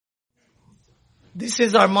This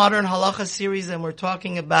is our modern halacha series, and we're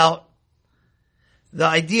talking about the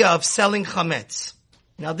idea of selling chametz.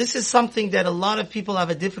 Now, this is something that a lot of people have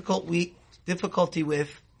a difficulty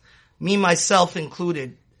with, me myself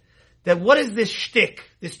included. That what is this shtick,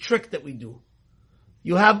 this trick that we do?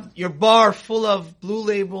 You have your bar full of Blue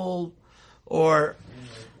Label or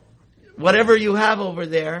whatever you have over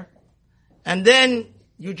there, and then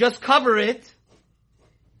you just cover it,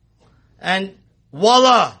 and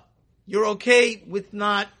voila, you're okay with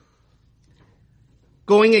not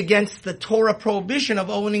going against the Torah prohibition of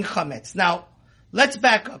owning chametz. Now, let's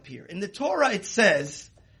back up here. In the Torah it says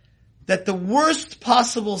that the worst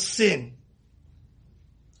possible sin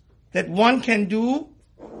that one can do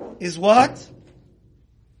is what?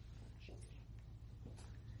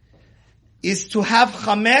 Is to have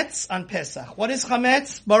chametz on Pesach. What is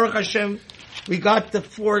chametz? Baruch Hashem, we got the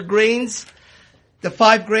 4 grains. The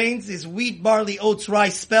 5 grains is wheat, barley, oats,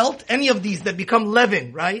 rice, spelt. Any of these that become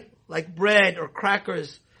leaven, right? Like bread or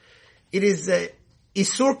crackers. It is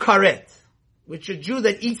isur karet, which a Jew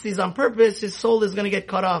that eats these on purpose, his soul is going to get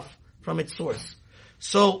cut off from its source.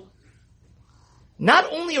 So,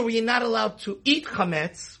 not only are we not allowed to eat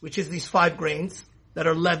chametz, which is these 5 grains that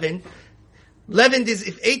are leavened. Leavened is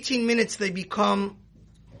if 18 minutes they become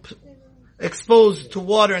exposed to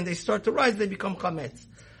water and they start to rise, they become chametz.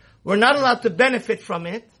 We're not allowed to benefit from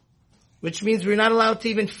it, which means we're not allowed to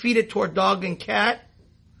even feed it to our dog and cat.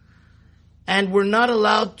 And we're not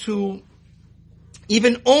allowed to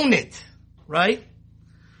even own it, right?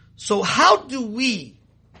 So how do we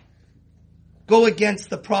go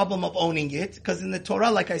against the problem of owning it? Because in the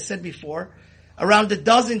Torah, like I said before, around a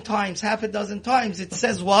dozen times, half a dozen times, it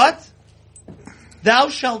says what? Thou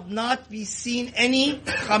shalt not be seen any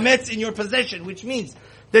chametz in your possession, which means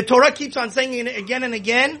the Torah keeps on saying it again and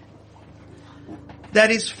again that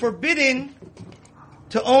it's forbidden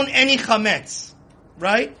to own any chametz,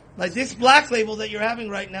 right? Like this black label that you're having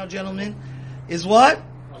right now, gentlemen, is what?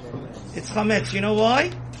 It's chametz. You know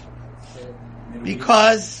why?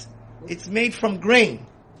 Because it's made from grain.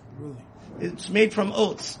 It's made from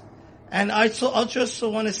oats. And I just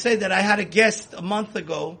want to say that I had a guest a month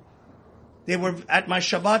ago. They were at my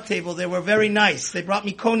Shabbat table. They were very nice. They brought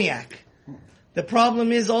me cognac. The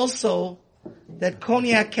problem is also that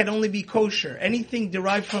cognac can only be kosher. Anything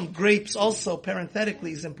derived from grapes also,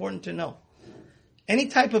 parenthetically, is important to know. Any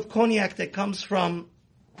type of cognac that comes from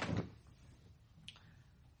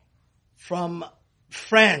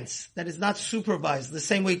France that is not supervised, the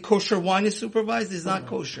same way kosher wine is supervised, is not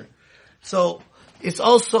kosher. So it's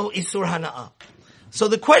also isur hana'ah. So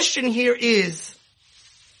the question here is,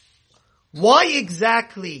 why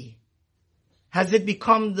exactly has it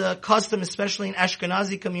become the custom, especially in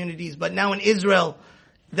Ashkenazi communities, but now in Israel,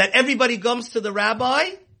 that everybody comes to the rabbi,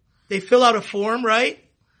 they fill out a form, right?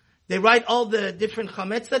 They write all the different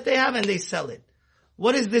chametz that they have and they sell it.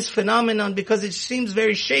 What is this phenomenon? Because it seems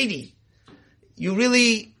very shady.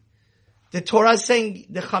 The Torah is saying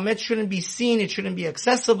the chametz shouldn't be seen, it shouldn't be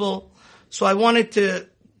accessible. So I wanted to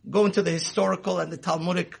go into the historical and the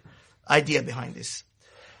Talmudic idea behind this.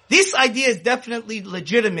 This idea is definitely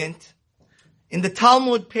legitimate. In the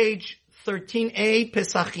Talmud, page 13a,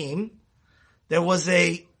 Pesachim, there was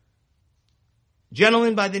a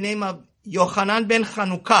gentleman by the name of Yochanan ben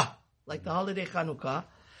Chanukah, like the holiday Chanukah.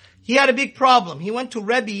 He had a big problem. He went to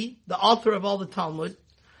Rebbe, the author of all the Talmud,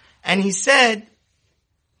 and he said,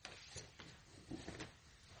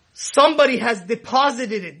 somebody has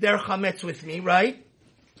deposited their chametz with me, right?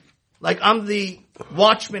 Like I'm the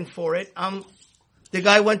watchman for it. The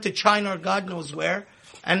guy went to China or God knows where,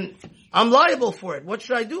 and I'm liable for it. What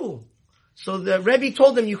should I do? So the Rebbe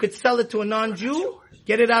told him you could sell it to a non-Jew,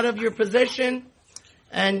 get it out of your possession,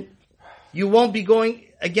 and you won't be going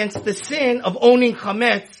against the sin of owning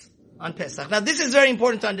chametz on Pesach. Now this is very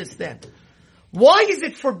important to understand. Why is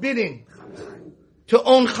it forbidden to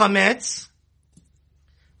own chametz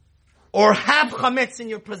or have chametz in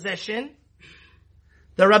your possession?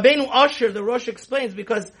 The Rabbeinu Asher, the Rosh, explains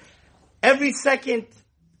because every second,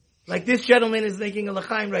 like this gentleman is making a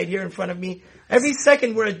l'chaim right here in front of me, every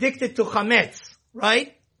second we're addicted to chametz,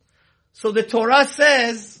 right? So the Torah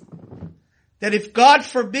says that if God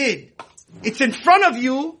forbid, it's in front of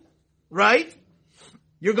you, right?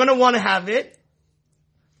 You're gonna want to have it,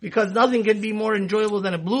 because nothing can be more enjoyable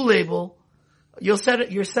than a Blue Label. You're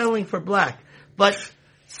settling for black. But,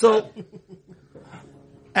 so,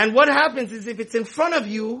 and what happens is if it's in front of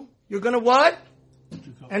you, you're gonna what?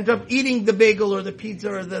 End up eating the bagel or the pizza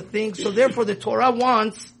or the thing. So therefore the Torah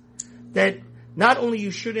wants that not only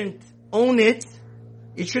you shouldn't own it,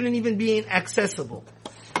 it shouldn't even be inaccessible.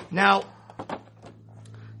 Now,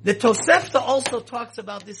 the Tosefta also talks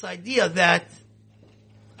about this idea that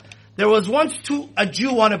There was once a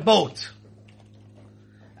Jew on a boat.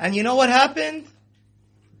 And you know what happened?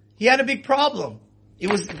 He had a big problem. It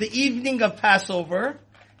was the evening of Passover,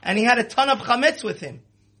 and he had a ton of chametz with him.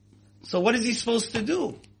 So what is he supposed to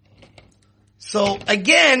do? So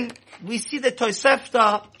again, we see the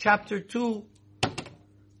Tosefta, chapter 2,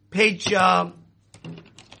 page 6.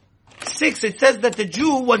 It says that the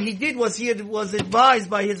Jew, what he did was he was advised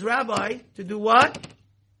by his rabbi to do what?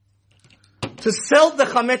 To sell the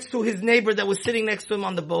chametz to his neighbor that was sitting next to him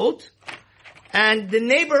on the boat. And the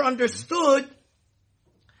neighbor understood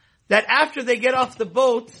that after they get off the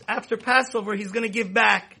boat, after Passover, he's going to give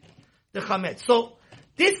back the chametz. So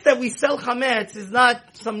this that we sell chametz is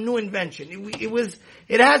not some new invention.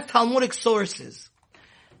 It has Talmudic sources.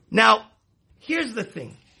 Now, here's the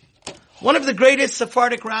thing. One of the greatest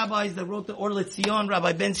Sephardic rabbis that wrote the Or L'Tzion,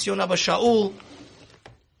 Rabbi Ben Zion Abba Shaul,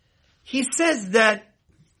 he says that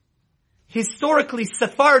historically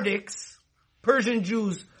Sephardics, Persian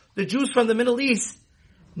Jews, the Jews from the Middle East,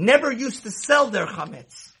 never used to sell their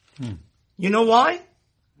chametz. You know why?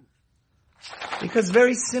 Because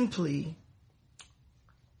very simply,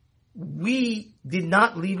 we did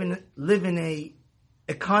not live in a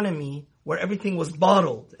economy where everything was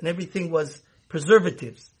bottled and everything was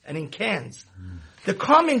preservatives and in cans. The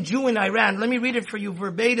common Jew in Iran, let me read it for you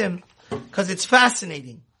verbatim because it's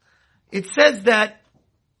fascinating. It says that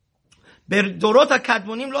it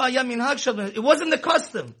wasn't the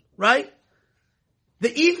custom, right?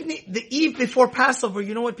 The eve before Passover,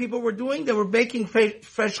 you know what people were doing? They were baking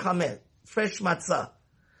fresh chametz, fresh matzah.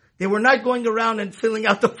 They were not going around and filling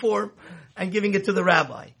out the form and giving it to the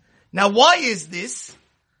rabbi. Now, why is this?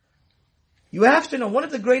 You have to know, one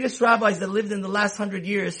of the greatest rabbis that lived in the last 100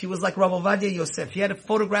 years, he was like Rav Ovadia Yosef. He had a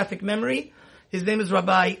photographic memory. His name is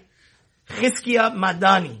Rabbi Chizkiah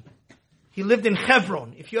Madani. He lived in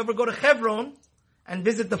Hebron. If you ever go to Hebron and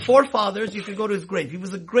visit the forefathers, you can go to his grave. He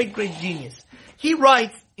was a great, great genius. He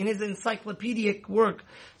writes in his encyclopedic work,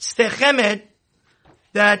 Stechemet,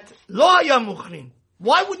 that Lo haya muchrin.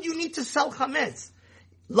 Why would you need to sell chametz?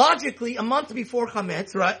 Logically, a month before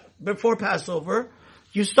chametz, right, before Passover,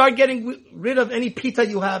 you start getting rid of any pita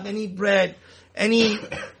you have, any bread,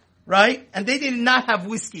 right? And they did not have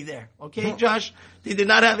whiskey there, okay, Josh? They did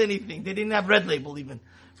not have anything. They didn't have Red Label even,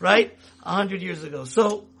 right? 100 years ago.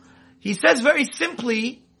 So, he says very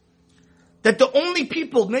simply that the only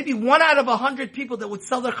people, maybe 1 out of 100 people that would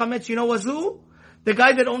sell their chametz, you know was who? The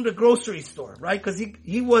guy that owned a grocery store, right? Because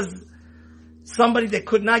he was somebody that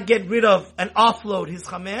could not get rid of and offload his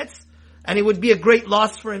chametz, and it would be a great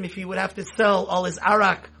loss for him if he would have to sell all his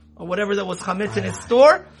arak or whatever that was chametz in his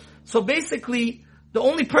store. So basically, the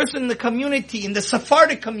only person in the community, in the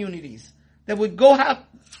Sephardic communities, that would go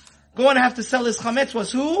and have to sell his chametz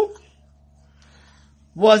was who?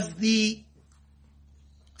 Was the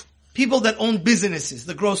people that own businesses,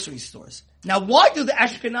 the grocery stores. Now, why do the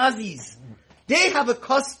Ashkenazis, they have a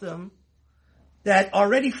custom that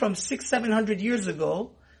already from 600-700 years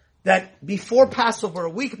ago, that before Passover, a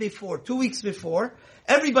week before, 2 weeks before,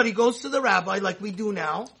 everybody goes to the rabbi like we do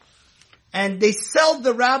now, and they sell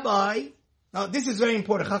the rabbi. Now, this is very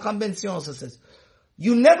important. Chacham Ben Zion also says,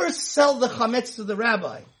 you never sell the chametz to the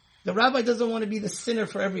rabbi. The rabbi doesn't want to be the sinner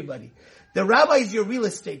for everybody. The rabbi is your real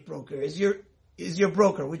estate broker, is your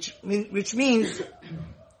broker, which means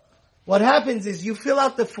what happens is you fill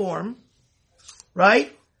out the form,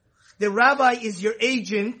 right? The rabbi is your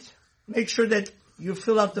agent. Make sure that you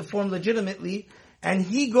fill out the form legitimately, and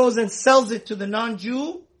he goes and sells it to the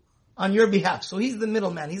non-Jew on your behalf. So he's the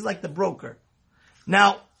middleman. He's like the broker.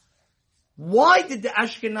 Now, why did the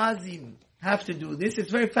Ashkenazim have to do this?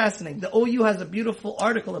 It's very fascinating. The OU has a beautiful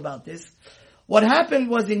article about this. What happened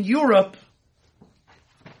was in Europe,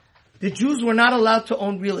 the Jews were not allowed to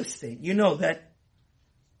own real estate. You know that.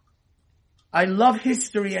 I love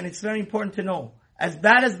history, and it's very important to know. As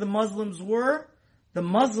bad as the Muslims were, the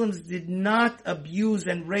Muslims did not abuse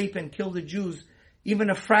and rape and kill the Jews, even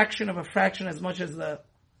a fraction of a fraction as much as the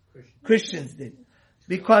Christians did.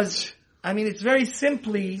 Because, it's very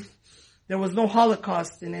simply, there was no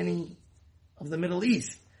Holocaust in any of the Middle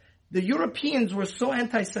East. The Europeans were so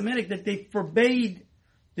anti-Semitic that they forbade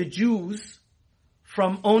the Jews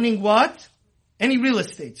from owning what? Any real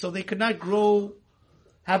estate. So they could not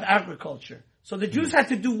have agriculture. So the Jews had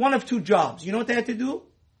to do one of two jobs. You know what they had to do?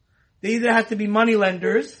 They either had to be money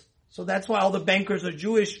lenders, so that's why all the bankers are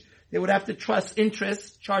Jewish. They would have to charge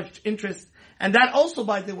interest. And that also,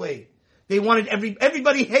 by the way, they wanted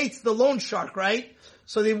everybody hates the loan shark, right?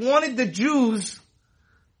 So they wanted the Jews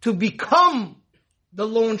to become the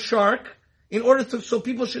loan shark in order so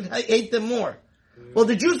people should hate them more. Well,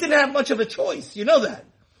 the Jews didn't have much of a choice. You know that.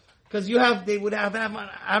 Because they would have on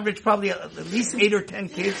average probably at least 8 or 10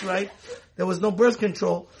 kids, right? There was no birth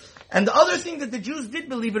control. And the other thing that the Jews did,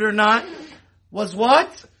 believe it or not, was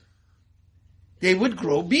what? They would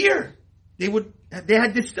grow beer. They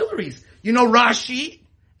had distilleries. You know Rashi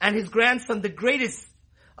and his grandson, the greatest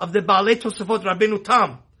of the Baalei Tosafot, Rabbeinu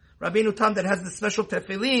Tam. Rabbeinu Tam that has the special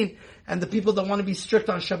tefillin, and the people that want to be strict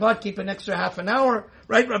on Shabbat keep an extra half an hour,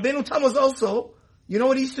 right? Rabbeinu Tam was also, you know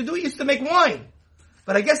what he used to do? He used to make wine.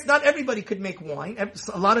 But I guess not everybody could make wine.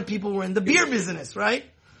 A lot of people were in the beer business, right?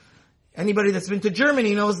 Anybody that's been to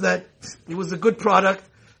Germany knows that it was a good product.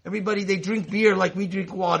 Everybody, they drink beer like we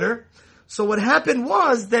drink water. So what happened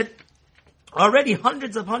was that already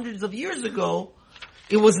hundreds of years ago,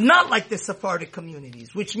 it was not like the Sephardic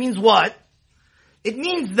communities, which means what? It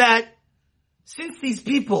means that since these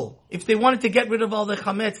people, if they wanted to get rid of all the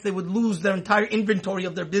chametz, they would lose their entire inventory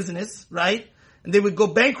of their business, right? And they would go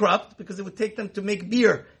bankrupt because it would take them to make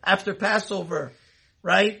beer after Passover,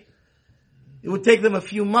 right? It would take them a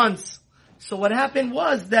few months. So what happened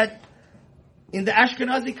was that in the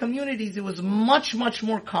Ashkenazi communities, it was much, much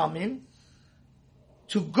more common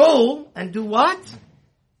to go and do what?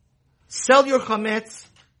 Sell your chametz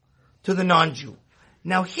to the non-Jew.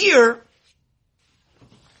 Now here,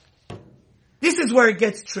 this is where it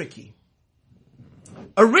gets tricky.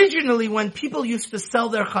 Originally, when people used to sell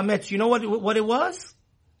their chametz, you know what it was?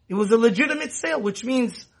 It was a legitimate sale, which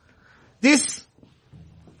means this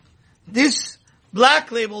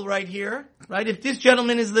black label right here, right? If this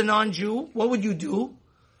gentleman is the non-Jew, what would you do?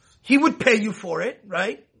 He would pay you for it,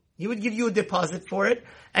 right? He would give you a deposit for it,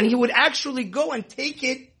 and he would actually go and take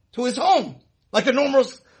it to his home, like a normal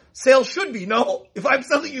sale should be. No, if I'm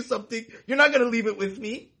selling you something, you're not going to leave it with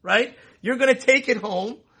me, right? You're going to take it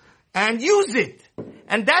home and use it.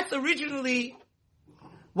 And that's originally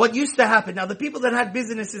what used to happen. Now, the people that had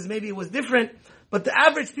businesses, maybe it was different, but the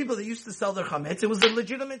average people that used to sell their chametz, it was a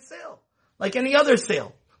legitimate sale, like any other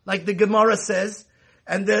sale, like the Gemara says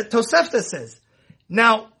and the Tosefta says.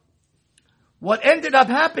 Now, what ended up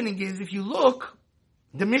happening is, if you look,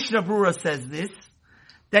 the Mishnah Brura says this,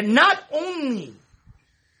 that not only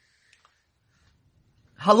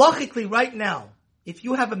halachically right now, if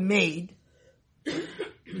you have a maid,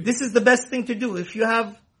 this is the best thing to do. If you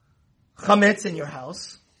have chametz in your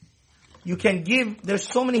house, you can give, there's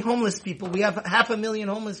so many homeless people. We have 500,000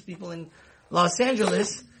 homeless people in Los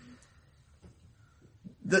Angeles.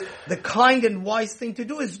 The kind and wise thing to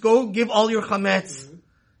do is go give all your chametz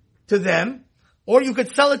to them, or you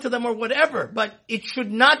could sell it to them or whatever, but it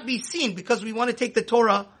should not be seen because we want to take the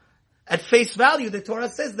Torah at face value. The Torah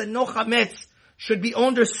says that no chametz should be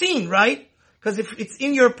owned or seen, right? Because if it's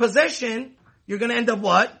in your possession, you're going to end up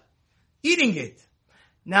what? Eating it.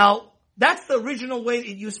 Now, that's the original way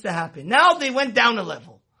it used to happen. Now they went down a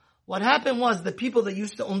level. What happened was the people that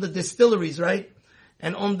used to own the distilleries, right?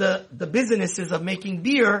 And own the businesses of making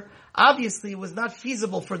beer, obviously it was not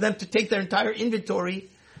feasible for them to take their entire inventory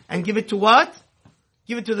and give it to what?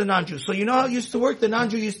 Give it to the non-Jew. So you know how it used to work? The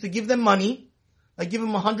non-Jew used to give them money, like give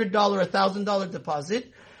them $100, $1,000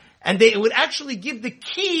 deposit, and they would actually give the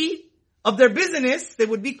key of their business. They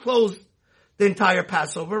would be closed the entire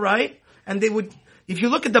Passover, right? And they would, if you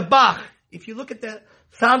look at the Bach, if you look at the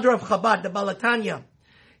founder of Chabad, the Balatanya,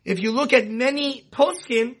 if you look at many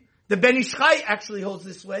poskim, the Ben Ish Chai actually holds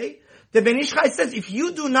this way. The Ben Ish Chai says, if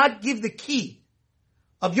you do not give the key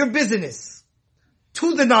of your business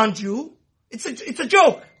to the non-Jew, it's a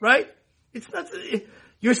joke, right? It's not,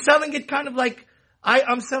 you're selling it kind of like,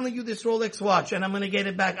 I'm selling you this Rolex watch and I'm going to get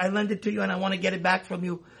it back. I lend it to you and I want to get it back from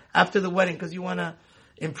you after the wedding because you want to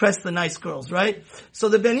impress the nice girls, right? So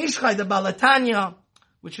the Ben Ish Chai, the Balatanya,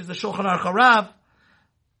 which is the Shulchan Aruch Harav,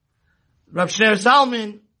 Rav Shner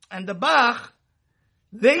Zalman, and the Bach,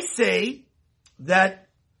 they say that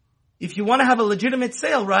if you want to have a legitimate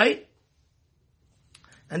sale, right?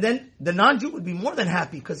 And then the non-Jew would be more than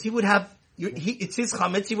happy because he would have, it's his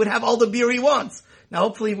chametz, he would have all the beer he wants. Now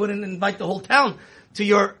hopefully he wouldn't invite the whole town to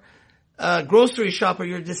your grocery shop or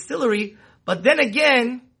your distillery. But then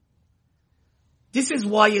again, this is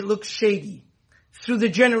why it looks shady. Through the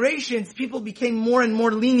generations, people became more and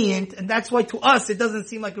more lenient, and that's why to us it doesn't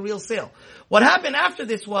seem like a real sale. What happened after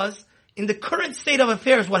this was, in the current state of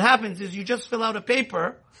affairs, what happens is you just fill out a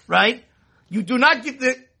paper, right? You do not give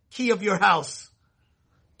the key of your house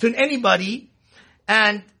to anybody,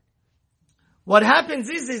 and what happens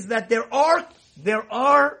is that there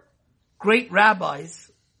are great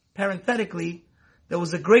rabbis. Parenthetically, there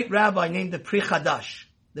was a great rabbi named the Pri Chadash.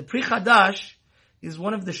 The Pri Chadash is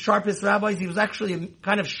one of the sharpest rabbis. He was actually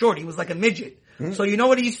kind of short. He was like a midget. So you know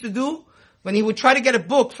what he used to do? When he would try to get a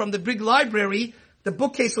book from the big library, the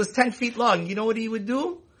bookcase was 10 feet long. You know what he would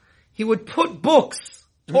do? he would put books,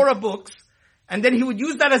 Torah books, and then he would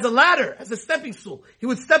use that as a ladder, as a stepping stool. He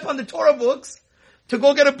would step on the Torah books to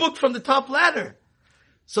go get a book from the top ladder.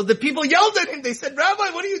 So the people yelled at him. They said, Rabbi,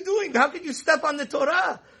 what are you doing? How could you step on the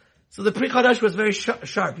Torah? So the Pri Chadash was very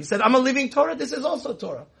sharp. He said, I'm a living Torah. This is also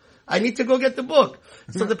Torah. I need to go get the book.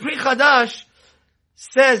 So the Pri Chadash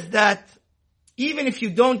says that even if you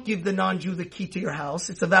don't give the non-Jew the key to your house,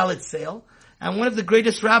 it's a valid sale. And one of the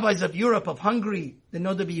greatest rabbis of Europe, of Hungary, the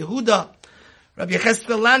Noda Yehuda, Rabbi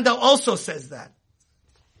Yecheskel Landau, also says that.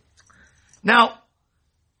 Now,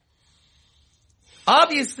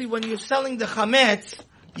 obviously when you're selling the chametz,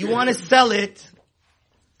 you want to sell it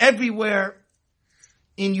everywhere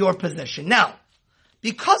in your possession. Now,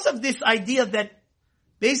 because of this idea that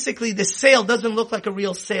basically the sale doesn't look like a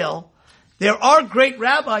real sale, there are great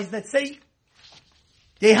rabbis that say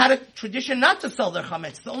they had a tradition not to sell their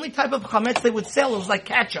chametz. The only type of chametz they would sell was like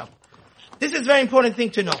ketchup. This is a very important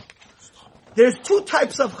thing to know. There's two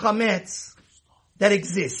types of chametz that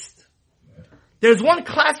exist. There's one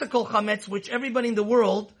classical chametz, which everybody in the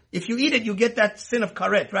world, if you eat it, you get that sin of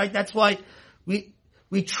karet, right? That's why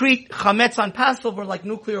we treat chametz on Passover like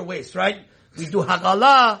nuclear waste, right? We do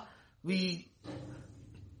hagala, we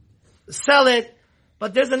sell it,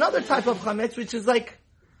 but there's another type of chametz which is like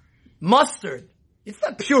mustard. It's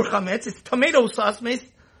not pure chametz, it's tomato sauce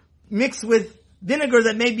mixed with vinegar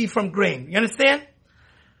that may be from grain. You understand?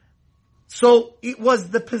 So it was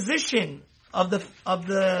the position of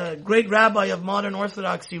the great rabbi of modern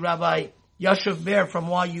Orthodoxy, Rabbi Yashav Ber from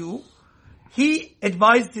YU. He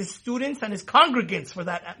advised his students and his congregants, for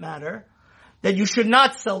that matter, that you should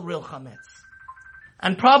not sell real chametz.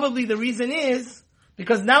 And probably the reason is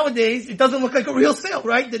because nowadays it doesn't look like a real sale,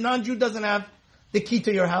 right? The non-Jew doesn't have the key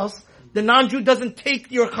to your house. The non-Jew doesn't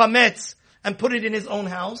take your chametz and put it in his own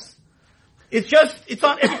house.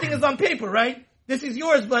 Everything is on paper, right? This is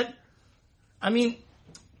yours, but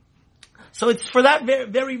so it's for that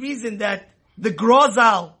very reason that the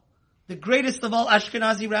Grozal, the greatest of all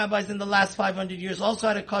Ashkenazi rabbis in the last 500 years, also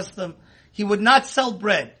had a custom. He would not sell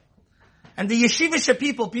bread. And the yeshivish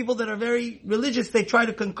people that are very religious, they try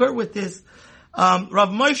to concur with this. Rav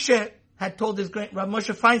Moshe had told Rav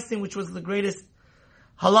Moshe Feinstein, which was the greatest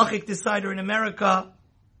halachic decider in America,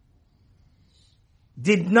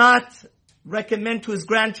 did not recommend to his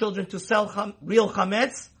grandchildren to sell real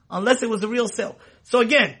chametz unless it was a real sale. So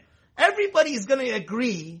again, everybody is going to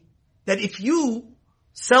agree that if you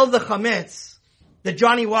sell the chametz, the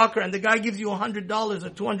Johnny Walker, and the guy gives you $100 or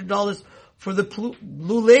 $200 for the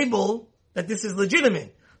blue label, that this is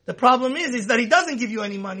legitimate. The problem is that he doesn't give you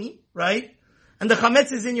any money, right? And the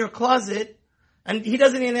chametz is in your closet, and he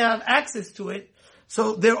doesn't even have access to it.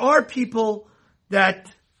 So there are people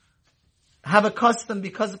that have a custom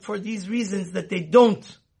because for these reasons that they don't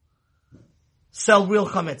sell real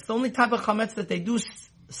chametz. The only type of chametz that they do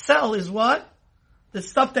sell is what? The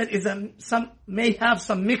stuff that is may have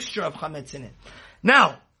some mixture of chametz in it.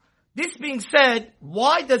 Now, this being said,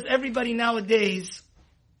 why does everybody nowadays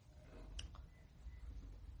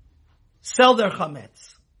sell their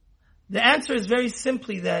chametz? The answer is very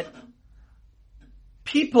simply that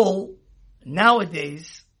people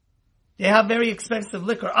nowadays, they have very expensive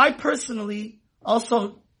liquor. I personally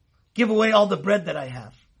also give away all the bread that I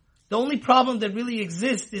have. The only problem that really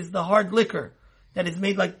exists is the hard liquor that is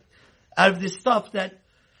made out of this stuff that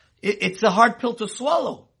it's a hard pill to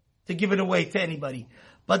swallow to give it away to anybody.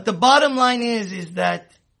 But the bottom line is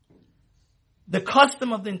that the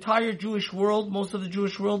custom of the entire Jewish world, most of the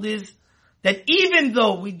Jewish world, is that even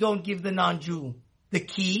though we don't give the non-Jew the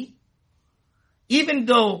key, even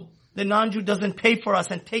though the non-Jew doesn't pay for us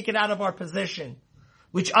and take it out of our possession,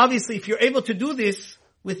 which obviously if you're able to do this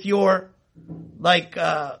with your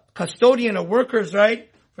custodian or workers, right,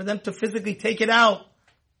 for them to physically take it out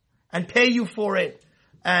and pay you for it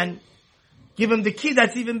and give them the key,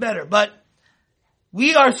 that's even better. But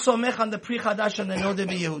we are somech on the Pri Chadash and the Noda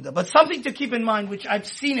Yehuda. But something to keep in mind, which I've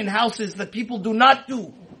seen in houses that people do not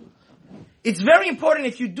do. It's very important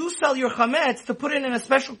if you do sell your chametz to put it in a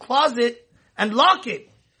special closet and lock it.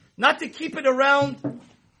 Not to keep it around,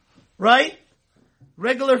 right?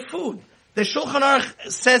 Regular food. The Shulchan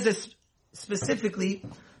Aruch says this specifically,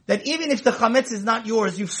 that even if the chametz is not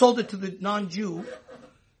yours, you've sold it to the non-Jew,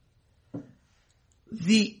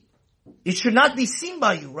 it should not be seen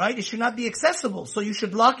by you, right? It should not be accessible. So you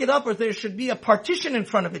should lock it up, or there should be a partition in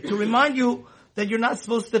front of it to remind you that you're not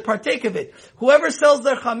supposed to partake of it. Whoever sells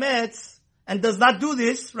their chametz and does not do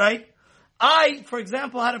this, right? I, for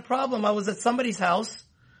example, had a problem. I was at somebody's house.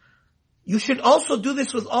 You should also do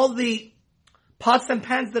this with all the pots and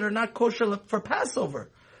pans that are not kosher for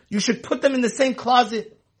Passover. You should put them in the same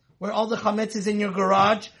closet where all the chametz is in your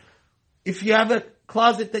garage. if you have a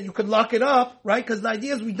closet that you could lock it up, right? Because the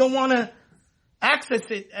idea is we don't want to access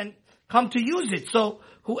it and come to use it. So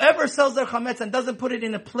whoever sells their chametz and doesn't put it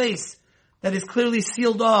in a place that is clearly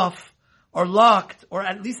sealed off or locked or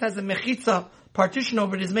at least has a mechitza partition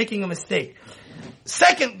over it is making a mistake.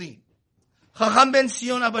 Secondly, Chacham Ben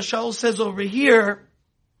Sion Abba Shaul says over here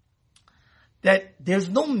that there's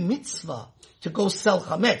no mitzvah to go sell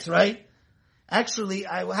chametz, right? Actually,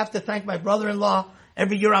 I will have to thank my brother-in-law.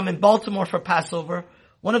 Every year I'm in Baltimore for Passover.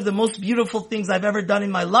 One of the most beautiful things I've ever done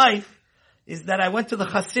in my life is that I went to the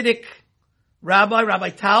Hasidic Rabbi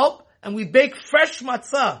Taub, and we baked fresh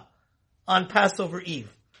matzah on Passover Eve.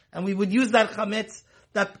 And we would use that chametz,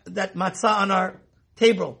 that matzah on our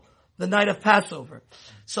table the night of Passover.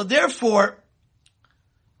 So therefore,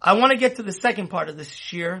 I want to get to the second part of this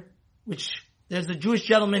shir, which there's a Jewish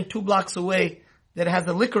gentleman 2 blocks away that has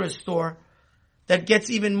a liquor store that gets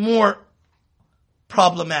even more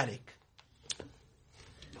problematic.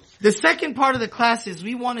 The second part of the class is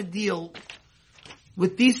we want to deal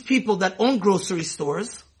with these people that own grocery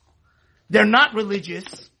stores. They're not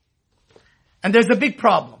religious, and there's a big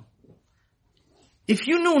problem. If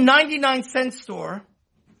you knew 99-cent store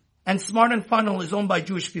and Smart and Final is owned by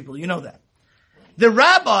Jewish people, you know that. The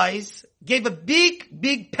rabbis gave a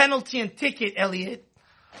big penalty and ticket, Elliot,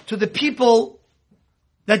 to the people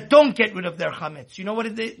that don't get rid of their chametz. You know what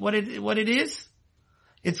it is?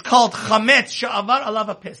 It's called chametz she'avar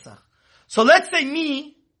alav pesach. So let's say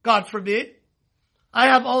me, God forbid, I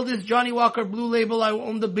have all this Johnny Walker Blue Label. I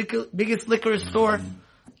own the biggest liquor store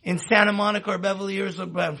in Santa Monica or Beverly Hills or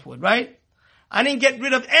Brentwood, right? I didn't get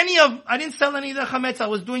rid of I didn't sell any of the chametz. I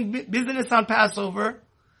was doing business on Passover.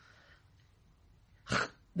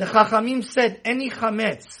 The Chachamim said any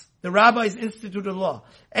chametz, the rabbis instituted law,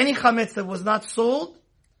 any chametz that was not sold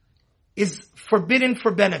is forbidden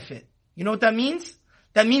for benefit. You know what that means?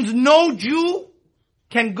 That means no Jew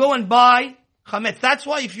can go and buy chametz. That's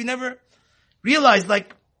why if you never realized,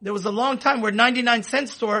 like, there was a long time where 99-cent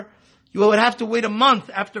store, you would have to wait a month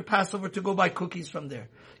after Passover to go buy cookies from there.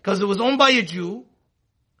 Because it was owned by a Jew,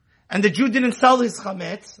 and the Jew didn't sell his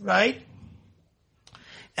chametz, right?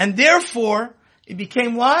 And therefore, it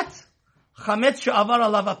became what? Chametz she'avar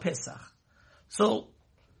alav pesach. So,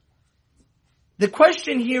 the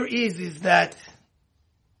question here is that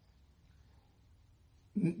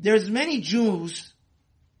there's many Jews,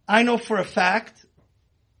 I know for a fact,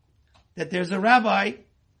 that there's a rabbi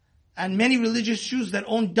and many religious Jews that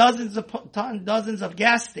own dozens of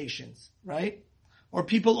gas stations, right? Or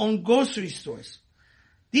people own grocery stores.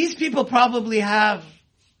 These people probably have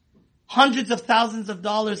hundreds of thousands of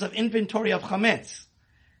dollars of inventory of chametz.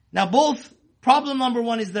 Now both, problem number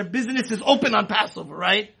one is their business is open on Passover,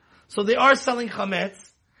 right? So they are selling chametz.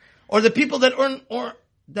 Or the people that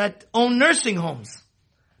own nursing homes.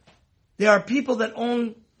 There are people that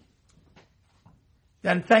own,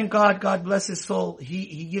 and thank God, God bless his soul,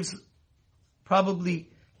 he gives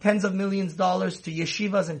probably tens of millions of dollars to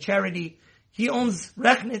yeshivas and charity. He owns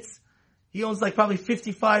Rechnitz. He owns like probably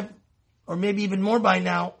 55 or maybe even more by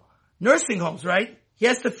now nursing homes, right? He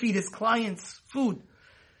has to feed his clients food.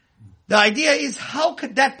 The idea is, how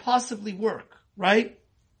could that possibly work, right?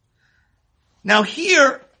 Now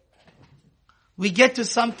here, we get to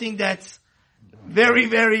something that's very,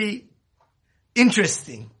 very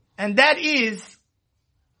interesting. And that is,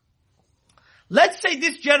 let's say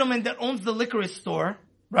this gentleman that owns the liquor store,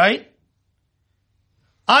 right?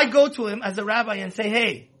 I go to him as a rabbi and say,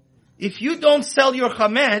 hey, if you don't sell your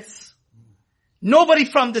chametz, nobody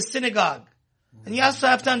from the synagogue. And you also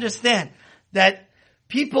have to understand that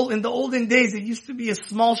people in the olden days, it used to be a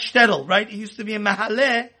small shtetl, right? It used to be a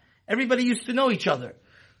mahaleh. Everybody used to know each other.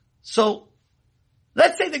 So,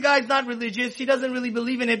 let's say the guy's not religious. He doesn't really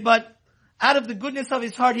believe in it, but out of the goodness of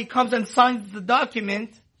his heart, he comes and signs the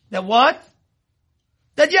document that what?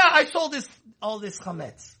 That yeah, I sold all this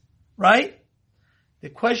chametz. Right? The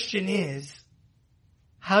question is,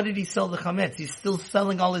 how did he sell the chametz? He's still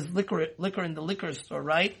selling all his liquor in the liquor store,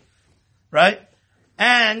 right? Right?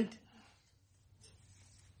 And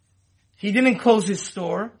he didn't close his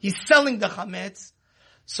store. He's selling the chametz.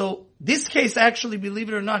 So this case actually, believe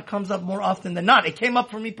it or not, comes up more often than not. It came up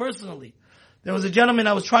for me personally. There was a gentleman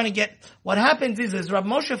I was trying to get. What happens is Rav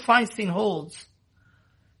Moshe Feinstein holds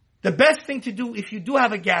the best thing to do if you do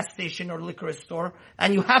have a gas station or liquor store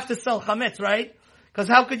and you have to sell chametz, right? Because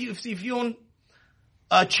how could you, if you own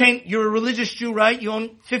a chain, you're a religious Jew, right? You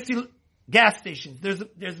own 50 gas stations.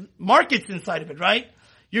 There's markets inside of it, right?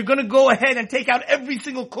 You're going to go ahead and take out every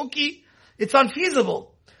single cookie. It's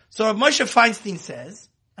unfeasible. So Rav Moshe Feinstein says,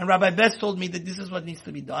 and Rabbi Best told me that this is what needs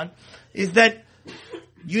to be done, is that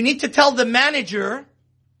you need to tell the manager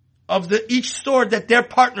of each store that they're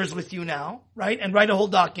partners with you now, right? And write a whole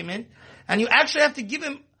document. And you actually have to give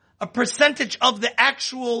him a percentage of the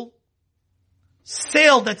actual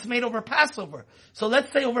sale that's made over Passover. So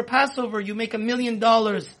let's say over Passover you make $1 million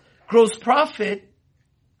gross profit.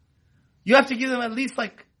 You have to give them at least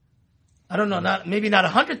like, I don't know, maybe not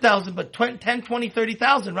 100,000, but 10, 20,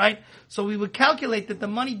 30,000, right? So we would calculate that the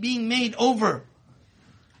money being made over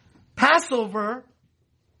Passover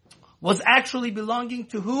was actually belonging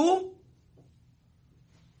to who?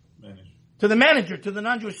 Manager. To the manager, to the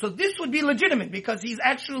non-Jewish. So this would be legitimate because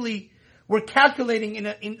we're calculating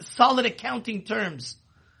in solid accounting terms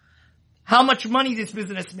how much money this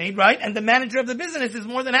business made, right? And the manager of the business is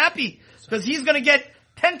more than happy because he's going to get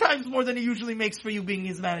 10 times more than he usually makes for you being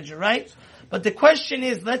his manager, right? But the question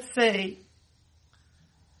is, let's say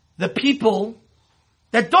the people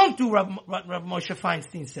that don't do what Rav Moshe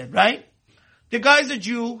Feinstein said, right? The guy's a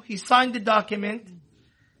Jew. He signed the document.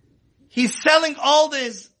 He's selling all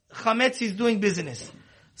this chametz. He's doing business.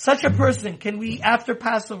 Such a person, after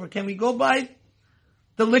Passover, can we go buy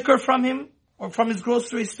the liquor from him or from his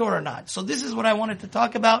grocery store or not? So this is what I wanted to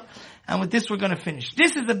talk about. And with this, we're going to finish.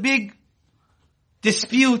 This is a big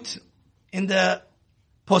dispute in the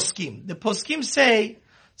poskim. The poskim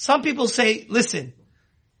some people say, listen,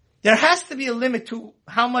 there has to be a limit to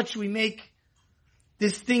how much we make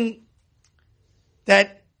this thing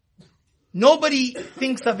that nobody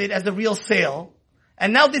thinks of it as a real sale.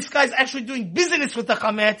 And now this guy's actually doing business with the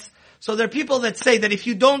chametz. So there are people that say that if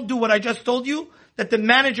you don't do what I just told you, that the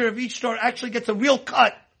manager of each store actually gets a real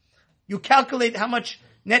cut. You calculate how much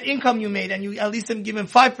net income you made and you at least give him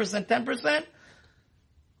 5%, 10%.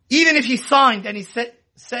 Even if he signed and he said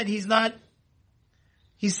he's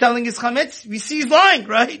selling his chametz, we see he's lying,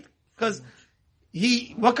 right? Because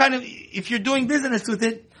if you're doing business with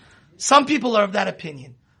it, some people are of that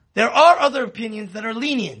opinion. There are other opinions that are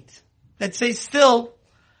lenient, that say still,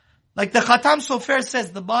 like the Khatam Sofer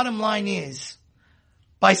says, the bottom line is,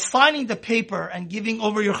 by signing the paper and giving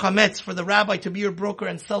over your chametz for the rabbi to be your broker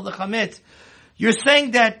and sell the chametz, you're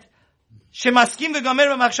saying that you're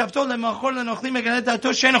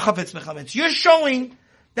showing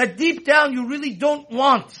that deep down you really don't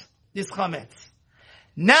want this chametz.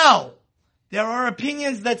 Now, there are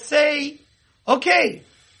opinions that say, okay,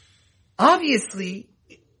 obviously,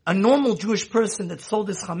 a normal Jewish person that sold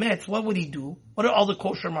this chametz, what would he do? What do all the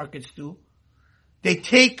kosher markets do? They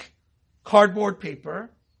take cardboard paper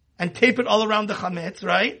and tape it all around the chametz,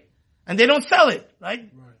 right? And they don't sell it,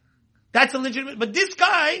 right? That's a legitimate, but this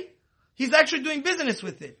guy, he's actually doing business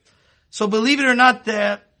with it. So believe it or not,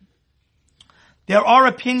 there are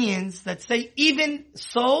opinions that say even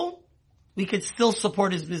so, we could still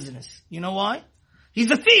support his business. You know why? He's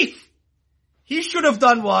a thief. He should have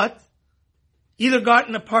done what? Either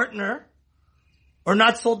gotten a partner or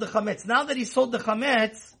not sold the chametz. Now that he sold the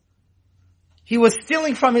chametz, he was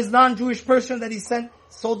stealing from his non-Jewish person that he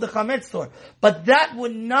sold the chametz for. But that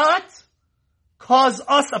would not cause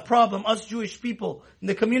us a problem, us Jewish people in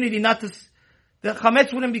the community, the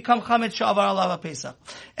chametz wouldn't become chametz sha'avar alav Pesach.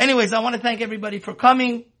 Anyways, I want to thank everybody for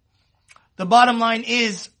coming. The bottom line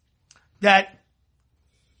is that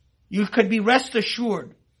you could be rest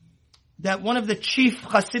assured that one of the chief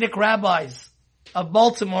Hasidic rabbis of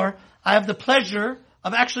Baltimore, I have the pleasure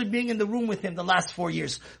of actually being in the room with him the last 4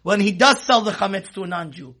 years when he does sell the chametz to a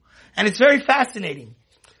non-Jew. And it's very fascinating.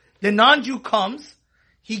 The non-Jew comes,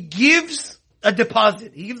 he gives a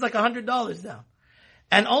deposit. He gives like $100 down.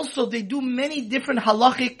 And also they do many different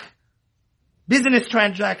halachic business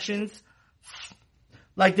transactions.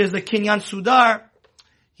 Like there's a kinyan sudar.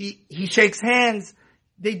 He shakes hands.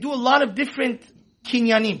 They do a lot of different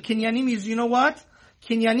kinyanim. Kinyanim is, you know what?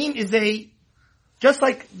 Kinyanim is just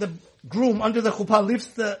like the groom under the chuppah lifts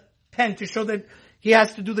the pen to show that he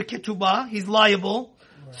has to do the ketubah. He's liable.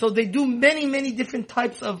 Right. So they do many, many different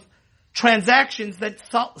types of transactions that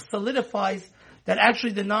solidifies that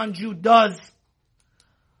actually the non-Jew does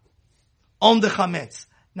own the chametz.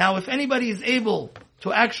 Now, if anybody is able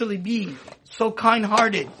to actually be so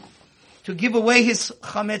kind-hearted to give away his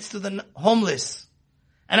chametz to the homeless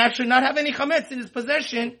and actually not have any chametz in his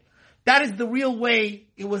possession, that is the real way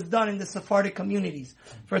it was done in the Sephardic communities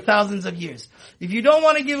for thousands of years. If you don't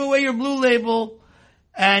want to give away your blue label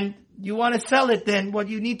and you want to sell it, then what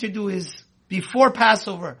you need to do is before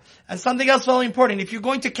Passover. And something else very important. If you're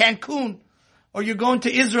going to Cancun or you're going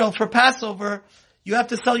to Israel for Passover, you have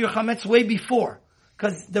to sell your chametz way before.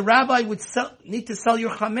 Because the rabbi would need to sell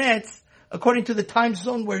your chametz according to the time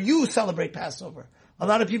zone where you celebrate Passover. A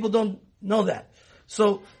lot of people don't know that.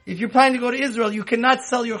 So if you're planning to go to Israel, you cannot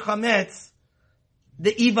sell your chametz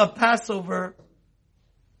the eve of Passover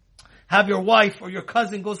have your wife or your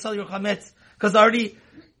cousin go sell your chametz. Because already,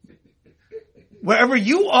 wherever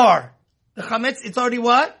you are, the chametz, it's already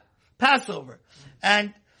what? Passover.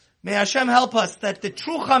 And may Hashem help us that the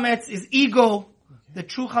true chametz is ego, the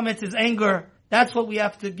true chametz is anger. That's what we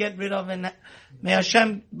have to get rid of. And may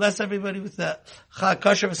Hashem bless everybody with the Chag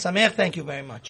Kosher V'Sameach. Thank you very much.